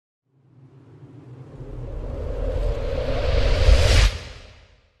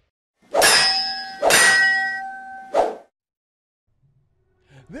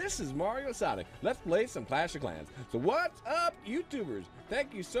This is MARIOSONIC. Let's play some Clash of Clans. So what's up, YouTubers?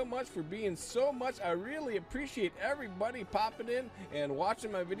 Thank you so much for being so much. I really appreciate everybody popping in and watching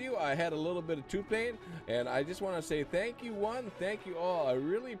my video. I had a little bit of tooth pain, and I just want to say thank you one, thank you all. I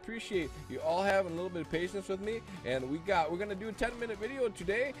really appreciate you all having a little bit of patience with me. And we're gonna do a 10-minute video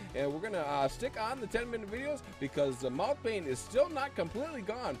today, and we're gonna stick on the 10-minute videos because the mouth pain is still not completely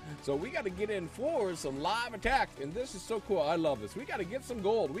gone. So we got to get in for some live attacks, and this is so cool. I love this. We got to get some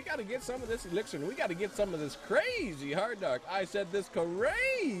gold. We got to get some of this elixir, and we got to get some of this crazy hard dark. I said this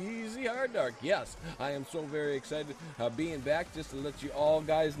crazy hard dark. Yes, I am so very excited being back. Just to let you all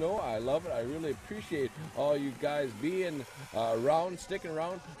guys know, I love it. I really appreciate all you guys being around, sticking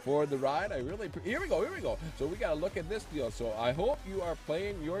around for the ride. I really here we go. So we got to look at this deal. So I hope you are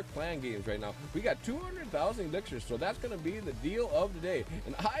playing your clan games right now. We got 200,000 elixirs, so that's going to be the deal of the day.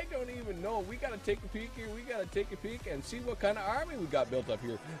 And I don't even know. We got to take a peek here. We got to take a peek and see what kind of army we got built up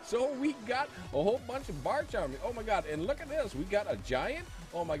here. So we got a whole bunch of Barch army. Oh my God! And look at this. We got a giant.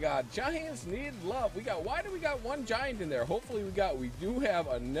 Oh my God! Giants need love. Why do we got one giant in there? Hopefully we do have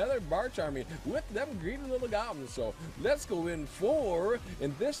another Barch army with them greedy little goblins. So let's go in for,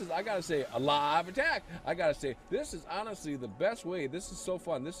 and this is, I gotta say, a live attack. I gotta say, this is honestly the best way. This is so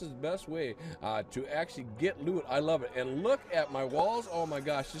fun. This is the best way to actually get loot. I love it. And look at my walls. Oh my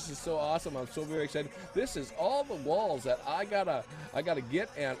gosh, this is so awesome. I'm so very excited. This is all the walls that I gotta get,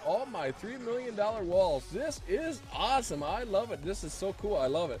 and all my $3 million walls. This is awesome. I love it. This is so cool. I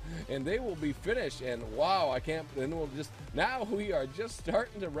love it. And they will be finished, and wow, I can't, and we'll just, now we are just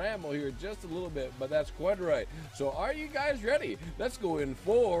starting to ramble here just a little bit, but that's quite right. So are you guys ready? Let's go in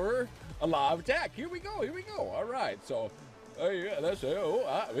for a live attack. Here we go. All right, so yeah, let's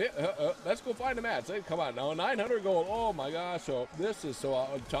go find the mats. Come on now, 900 gold. Oh my gosh. So this is so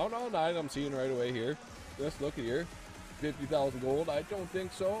Town Hall 9 I'm seeing right away here. Let's look at here. 50,000 gold. I don't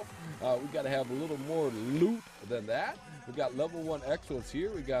think so. We got to have a little more loot than that. We got level 1 excellence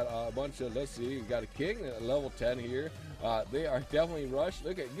here. We got a bunch of, let's see, we got a king at level 10 here. They are definitely rushed.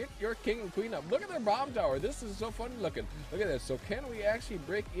 Look at, get your king and queen up. Look at their bomb tower. This is so funny looking. Look at this. So can we actually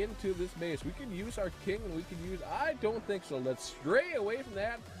break into this base? We can use our king, and we can use, I don't think so. Let's stray away from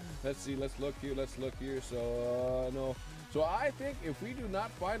that. Let's see. Let's look here. So no. So I think if we do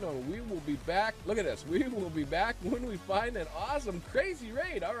not find one, we will be back. Look at this. We will be back when we find an awesome, crazy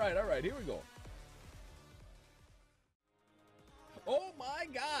raid. All right. Here we go. Oh my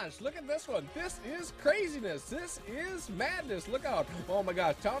gosh, look at this one. This is craziness. This is madness. Look out. Oh my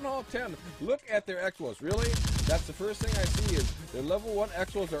gosh, Town Hall 10. Look at their expos. Really? That's the first thing I see is their level 1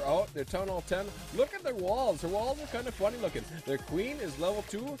 expos are out. Their Town Hall 10. Look at their walls. Their walls are kind of funny looking. Their queen is level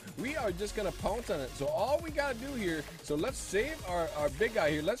 2. We are just going to pounce on it. So all we got to do here, so let's save our big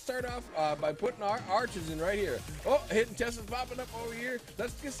guy here. Let's start off by putting our archers in right here. Oh, hidden chest is popping up over here.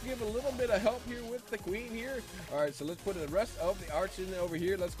 Let's just give a little bit of help here with the queen here. All right, so let's put the rest of the archers over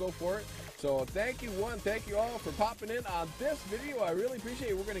here. Let's go for it. So thank you one, thank you all for popping in on this video. I really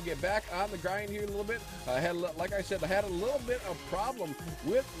appreciate it. We're going to get back on the grind here a little bit. Like I said, I had a little bit of problem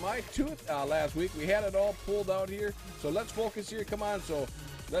with my tooth last week. We had it all pulled out here. So let's focus here. Come on. So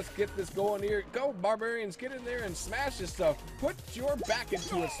let's get this going here. Go, barbarians. Get in there and smash this stuff. Put your back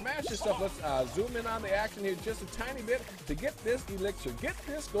into it. Smash this stuff. Let's zoom in on the action here just a tiny bit to get this elixir. Get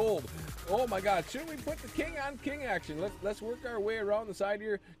this gold. Oh my God. Should we put the king on king action? Let's work our way around the side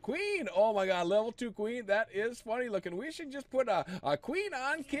here. Queen. Oh my God. Level 2 queen. That is funny looking. We should just put a queen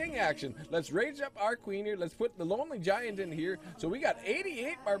on king action. Let's raise up our queen here. Let's put the lonely giant in here. So we got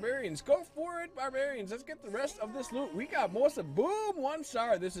 88 barbarians. Go for it, barbarians. Let's get the rest of this loot. We got most of, boom, 1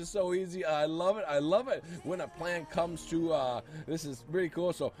 star. This is so easy. I love it. I love it when a plan comes to this is pretty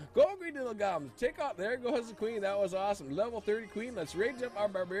cool. So go, greedy little goblins. Take out, there goes the queen. That was awesome. Level 30 queen. Let's raise up our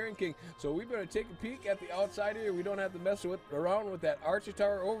barbarian king. So we better take a peek at the outside here. We don't have to mess around with that archer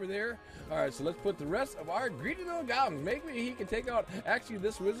tower over there. All right, so let's put the rest of our greedy little goblins. Maybe he can take out actually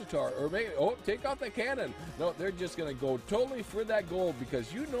this wizard tower, or maybe, oh, take out the cannon. No, they're just gonna go totally for that gold,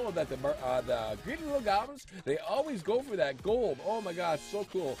 because you know that the greedy little goblins, they always go for that gold. Oh my gosh, so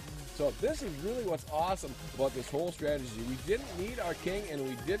cool. So this is really what's awesome about this whole strategy. We didn't need our king, and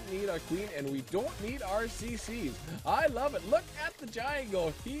we didn't need our queen, and we don't need our CCs. I love it. Look at the giant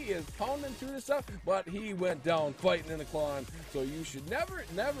go. He is pounding through this stuff, but he went down fighting in the claw. So you should never,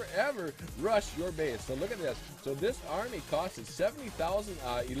 ever rush your base. So look at this. So this army cost us 70,000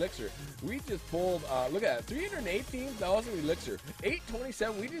 elixir. We just pulled, look at that, 318,000 elixir.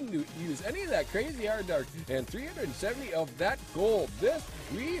 827. We didn't use any of that crazy hard dark, and 370 of that gold.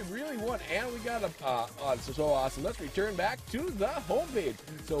 We really really won, and we got a, so awesome. Let's return back to the homepage.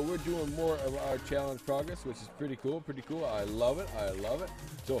 So we're doing more of our challenge progress, which is pretty cool, I love it,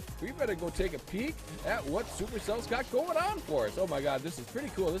 So we better go take a peek at what Supercell's got going on for us. Oh my God, this is pretty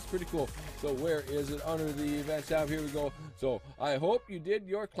cool, So where is it? Under the events tab, here we go. So I hope you did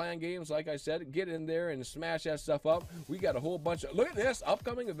your clan games, like I said, get in there and smash that stuff up. We got a whole bunch of, look at this,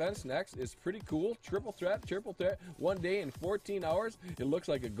 upcoming events next is pretty cool. Triple threat, 1 day in 14 hours. It looks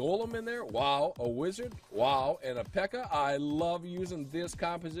like a golem in there, wow, a wizard, wow, and a P.E.K.K.A. I love using this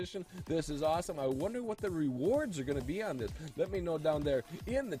composition. This is awesome. I wonder what the rewards are going to be on this. Let me know down there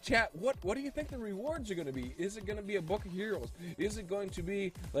in the chat. What do you think the rewards are going to be? Is it going to be a book of heroes? Is it going to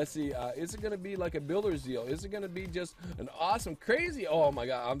be, let's see, is it going to be like a builder's deal? Is it going to be just an awesome, crazy, oh my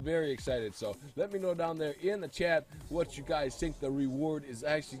God, I'm very excited. So let me know down there in the chat what you guys think the reward is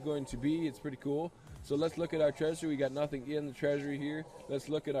actually going to be. It's pretty cool. So let's look at our treasury. We got nothing in the treasury here. Let's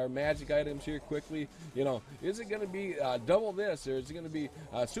look at our magic items here quickly. You know, is it going to be double this, or is it going to be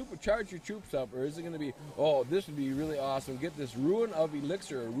supercharge your troops up, or is it going to be, oh, this would be really awesome. Get this Ruin of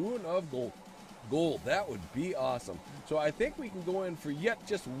Elixir, Ruin of Gold. That would be awesome. So I think we can go in for yet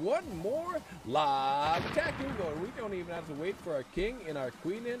just one more live attack. Here we go. We don't even have to wait for our king and our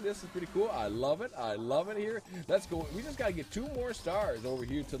queen in. This is pretty cool. I love it here. Let's go. We just got to get 2 more stars over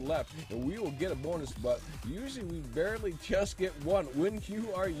here to the left, and we will get a bonus, but usually we barely just get 1 when you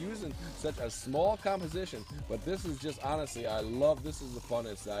are using such a small composition. But this is just, honestly, I love, this is the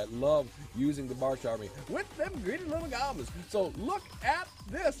funnest. I love using the March Army with them greedy little goblins. So look at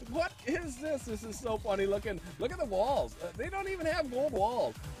this. What is this? This is so funny looking. Look at the walls. They don't even have gold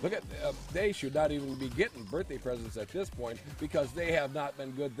walls. Look at, they should not even be getting birthday presents at this point because they have not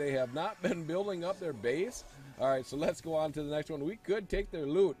been good. They have not been building up their base. All right, so let's go on to the next one. We could take their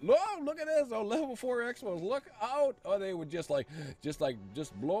loot. Look at this. Oh, level 4 Expos. Look out. Oh, they would just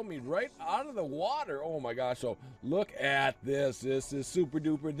blow me right out of the water. Oh my gosh. So look at this. This is super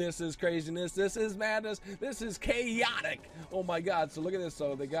duper. This is craziness. This is madness. This is chaotic. Oh my God. So look at this.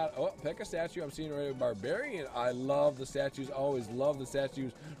 So they got, oh, P.E.K.K.A. statue. I'm seeing already a barbarian. I love the statues. Always love the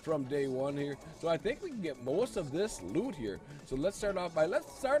statues from day one here. So I think we can get most of this loot here. So let's start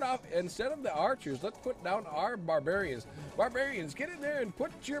off, instead of the archers, let's put down our barbarians. Barbarians, get in there and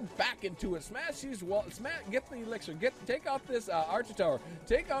put your back into it. Smash these walls. Get the elixir. take out this archer tower.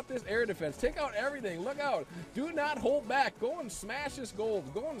 Take out this air defense. Take out everything. Look out. Do not hold back. Go and smash this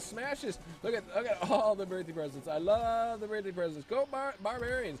gold. Go and smash this. Look at all the birthday presents. I love the birthday presents. Go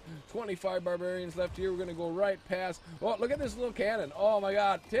barbarians. 25 barbarians left here. We're going to go right past. Oh, look at this little cannon. Oh my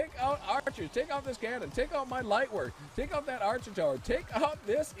God. Take out archers. Take out this cannon. Take out my light work. Take out that archer tower. Take out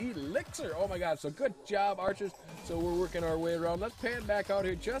this elixir. Oh my God. So good job, archers. So we're working our way around. Let's pan back out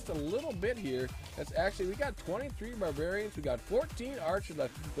here just a little bit here. That's actually, we got 23 barbarians. We got 14 archers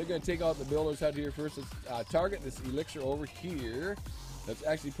left. They're going to take out the builders out here first. Let's target this elixir over here. Let's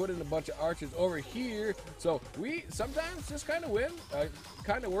actually put in a bunch of archers over here. So we sometimes just kind of win,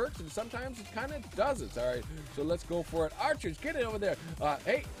 kind of works, and sometimes it kind of doesn't. All right, so let's go for it. Archers, get it over there.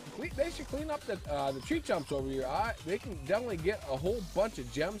 Hey, they should clean up the tree chumps over here. They can definitely get a whole bunch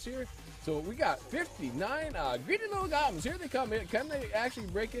of gems here. So we got 59 greedy little goblins. Here they come in. Can they actually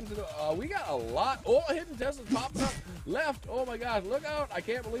break into the... we got a lot. Oh, hidden Tesla's popping up left. Oh my gosh, look out. I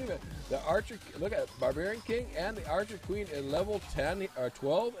can't believe it. The archer, look at Barbarian King and the Archer Queen in level 10, or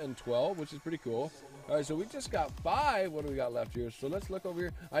 12 and 12, which is pretty cool. All right, so we just got 5. What do we got left here? So let's look over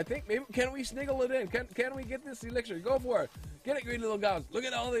here. I think maybe, can we sniggle it in? Can we get this elixir? Go for it. Get it, greedy little goblins. Look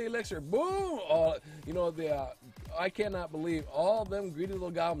at all the elixir. Boom. Oh, you know, I cannot believe all them greedy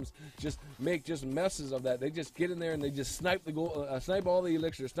little goblins just make messes of that. They just get in there and they just snipe the gold, snipe all the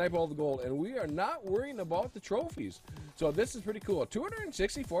elixir, snipe all the gold, and we are not worrying about the trophies. So this is pretty cool.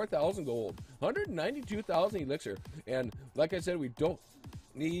 264,000 gold, 192,000 elixir, and like I said, we don't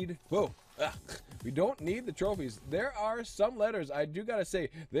need. We don't need the trophies. There are some letters, I do gotta say,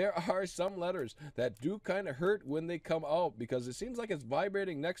 there are some letters that do kind of hurt when they come out because it seems like it's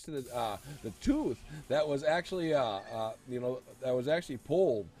vibrating next to the tooth that was actually, you know, that was actually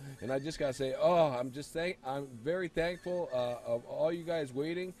pulled. And I just gotta say, oh, I'm very thankful of all you guys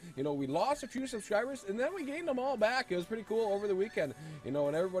waiting. You know, we lost a few subscribers and then we gained them all back. It was pretty cool over the weekend. You know,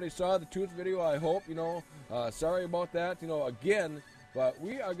 and everybody saw the tooth video. I hope, you know, sorry about that. You know, again. But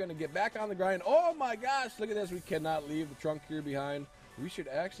we are going to get back on the grind. Oh my gosh, look at this. We cannot leave the trunk here behind. We should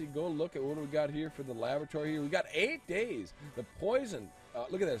actually go look at what we got here for the laboratory here. We got 8 days. The poison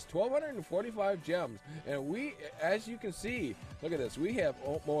look at this, 1,245 gems. And we, as you can see, look at this, we have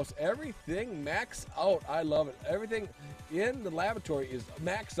almost everything maxed out. I love it. Everything in the laboratory is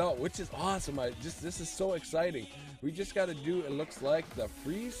maxed out, which is awesome. This is so exciting. We just got to do, it looks like, the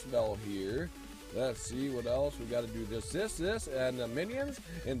freeze spell here. Let's see what else. We got to do this, and the minions,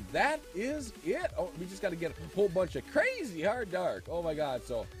 and that is it. Oh, we just got to get a whole bunch of crazy hard dark. Oh my God.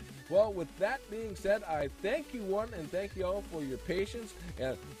 So, well, with that being said, I thank you one and thank you all for your patience,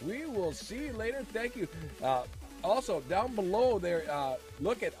 and we will see you later. Thank you. Also, down below there,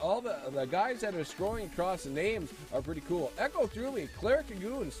 look at all the guys that are scrolling across. The names are pretty cool. EchoThruMe,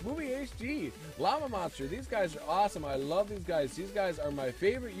 CLERICDRAGOON, SpoobyHD, Llama Monster. These guys are awesome. I love these guys. These guys are my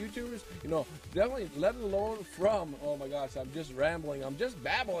favorite YouTubers. You know, definitely, let alone from, oh my gosh, I'm just rambling. I'm just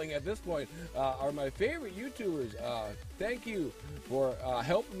babbling at this point. Are my favorite YouTubers. Thank you for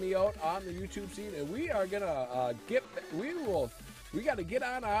helping me out on the YouTube scene. And we are going to we got to get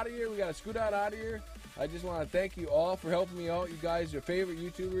on out of here. We got to scoot on out of here. I just want to thank you all for helping me out. You guys are favorite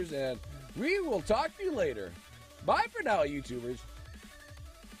YouTubers, and we will talk to you later. Bye for now, YouTubers.